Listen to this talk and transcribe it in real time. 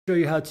Show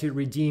you how to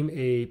redeem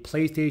a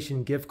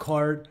PlayStation gift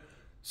card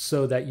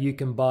so that you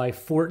can buy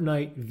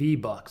Fortnite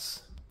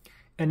V-Bucks.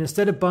 And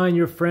instead of buying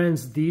your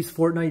friends these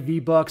Fortnite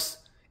V-Bucks,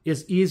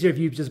 it's easier if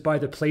you just buy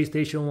the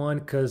PlayStation one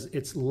because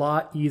it's a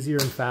lot easier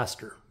and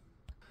faster.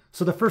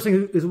 So the first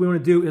thing is we want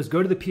to do is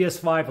go to the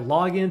PS5,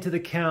 log into the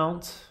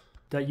account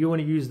that you want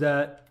to use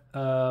that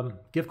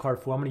gift card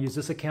for. I'm going to use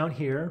this account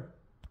here.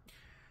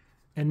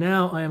 And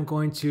now I am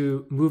going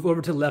to move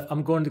over to the left.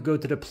 I'm going to go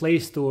to the Play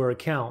Store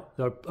account,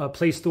 the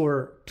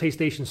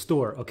PlayStation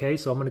Store. Okay,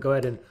 so I'm going to go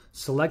ahead and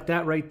select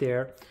that right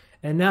there.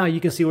 And now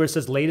you can see where it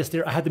says latest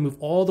there. I had to move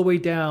all the way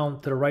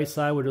down to the right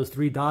side where those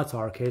three dots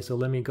are. Okay, so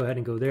let me go ahead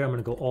and go there. I'm going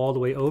to go all the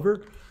way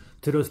over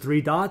to those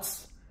three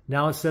dots.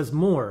 Now it says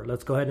more.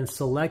 Let's go ahead and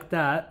select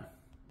that.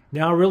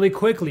 Now really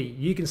quickly,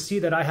 you can see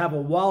that I have a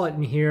wallet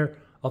in here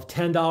of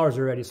 $10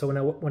 already. So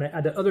when I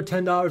add the other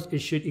 $10, it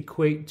should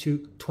equate to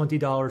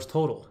 $20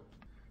 total.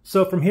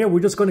 So from here,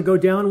 we're just going to go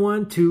down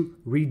one to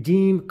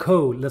redeem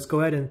code. Let's go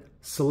ahead and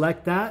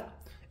select that.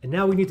 And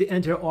now we need to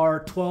enter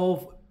our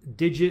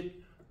 12-digit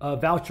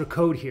voucher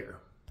code here.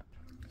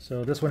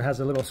 So this one has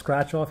a little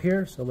scratch off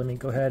here. So let me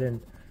go ahead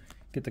and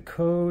get the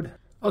code.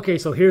 Okay,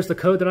 so here's the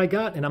code that I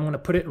got, and I'm going to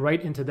put it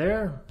right into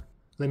there.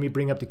 Let me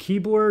bring up the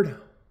keyboard.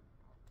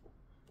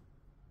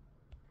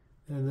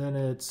 And then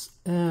it's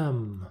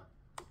M,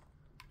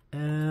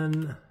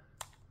 N.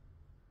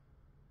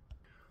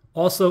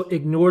 Also,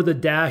 ignore the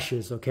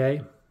dashes, okay?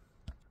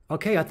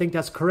 Okay, I think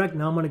that's correct.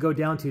 Now I'm going to go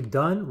down to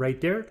done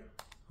right there.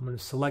 I'm going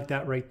to select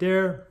that right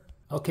there.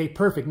 Okay,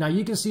 perfect. Now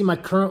you can see my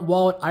current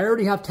wallet. I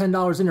already have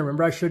 $10 in there.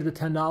 Remember I showed you the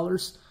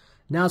 $10?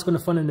 Now it's going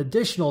to fund an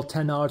additional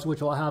 $10,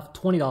 which will have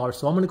 $20.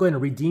 So I'm going to go ahead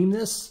and redeem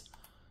this.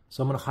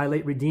 So I'm going to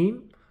highlight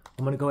redeem.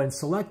 I'm going to go ahead and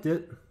select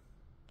it.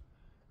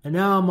 And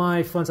now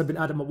my funds have been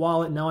added to my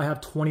wallet. Now I have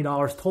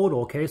 $20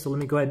 total, okay? So let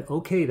me go ahead and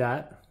okay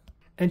that.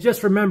 And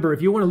just remember,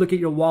 if you want to look at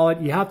your wallet,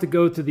 you have to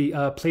go to the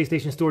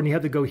PlayStation Store and you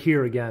have to go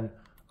here again.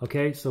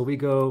 Okay, so we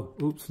go,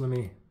 oops, let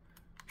me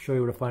show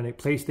you where to find it.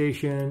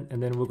 PlayStation,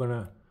 and then we're going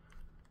to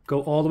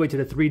go all the way to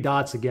the three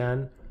dots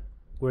again,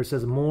 where it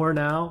says more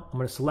now. I'm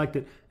going to select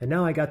it, and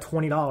now I got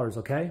 $20,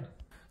 okay?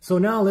 So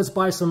now let's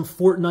buy some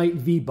Fortnite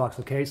V-Bucks,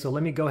 okay? So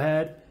let me go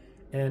ahead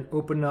and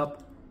open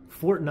up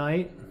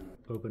Fortnite.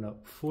 Open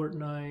up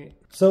Fortnite.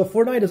 So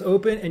Fortnite is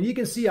open, and you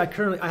can see I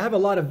have a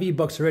lot of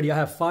V-Bucks already. I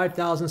have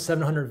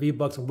 5,700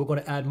 V-Bucks, and we're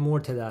going to add more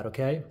to that,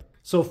 okay?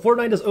 So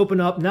Fortnite is open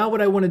up. Now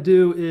what I want to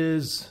do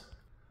is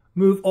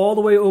move all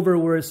the way over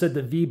where it said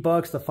the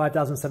V-Bucks, the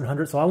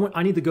 5,700. So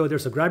I need to go there.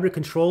 So grab your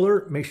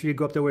controller, make sure you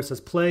go up there where it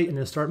says play, and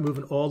then start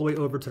moving all the way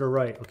over to the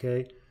right,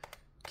 okay?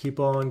 Keep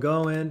on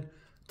going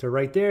to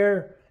right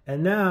there.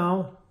 And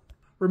now,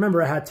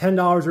 remember, I had $10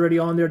 already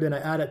on there, then I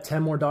added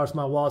 $10 more to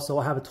my wallet, so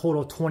I'll have a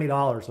total of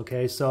 $20,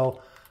 okay?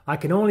 So I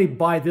can only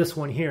buy this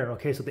one here,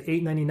 okay? So the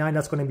 $8.99,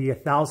 that's going to be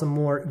 1,000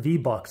 more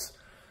V-Bucks.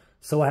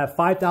 So I have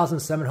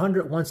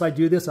 5,700. Once I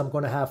do this, I'm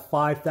going to have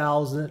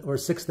 5,000 or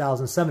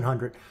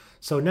 6,700.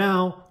 So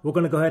now we're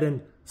going to go ahead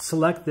and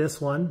select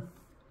this one.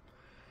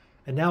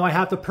 And now I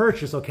have to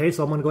purchase, okay?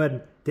 So I'm going to go ahead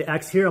and the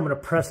X here, I'm going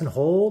to press and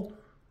hold,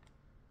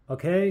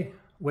 okay?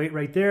 Wait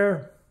right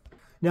there.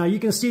 Now you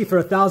can see for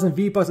 1,000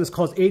 V-Bucks, it's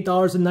cost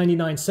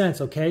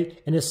 $8.99, okay?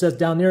 And it says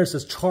down there, it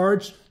says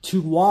charge to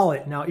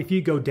wallet. Now if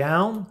you go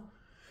down,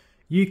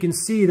 you can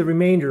see the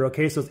remainder,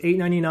 okay? So it's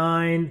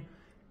 $8.99,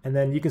 and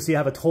then you can see I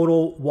have a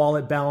total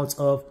wallet balance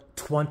of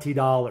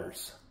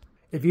 $20.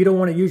 If you don't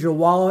want to use your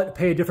wallet,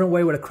 pay a different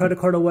way with a credit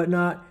card or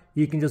whatnot,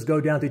 you can just go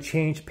down to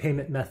change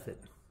payment method.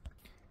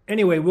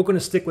 Anyway, we're going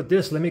to stick with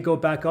this. Let me go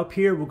back up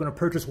here. We're going to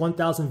purchase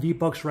 1,000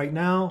 V-Bucks right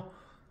now.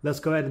 Let's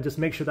go ahead and just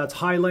make sure that's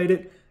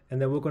highlighted. And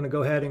then we're going to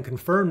go ahead and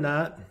confirm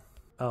that.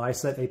 I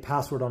set a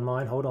password on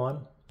mine. Hold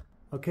on.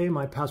 Okay,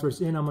 my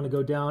password's in. I'm going to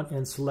go down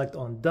and select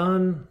on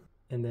done.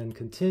 And then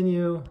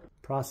continue.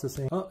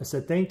 Processing. Oh, it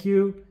said thank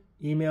you.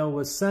 Email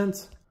was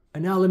sent.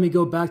 And now let me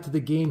go back to the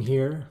game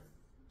here.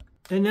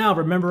 And now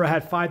remember I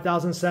had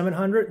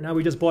 5,700. Now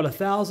we just bought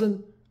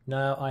 1,000.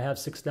 Now I have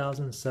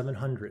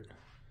 6,700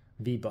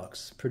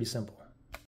 V-Bucks. Pretty simple.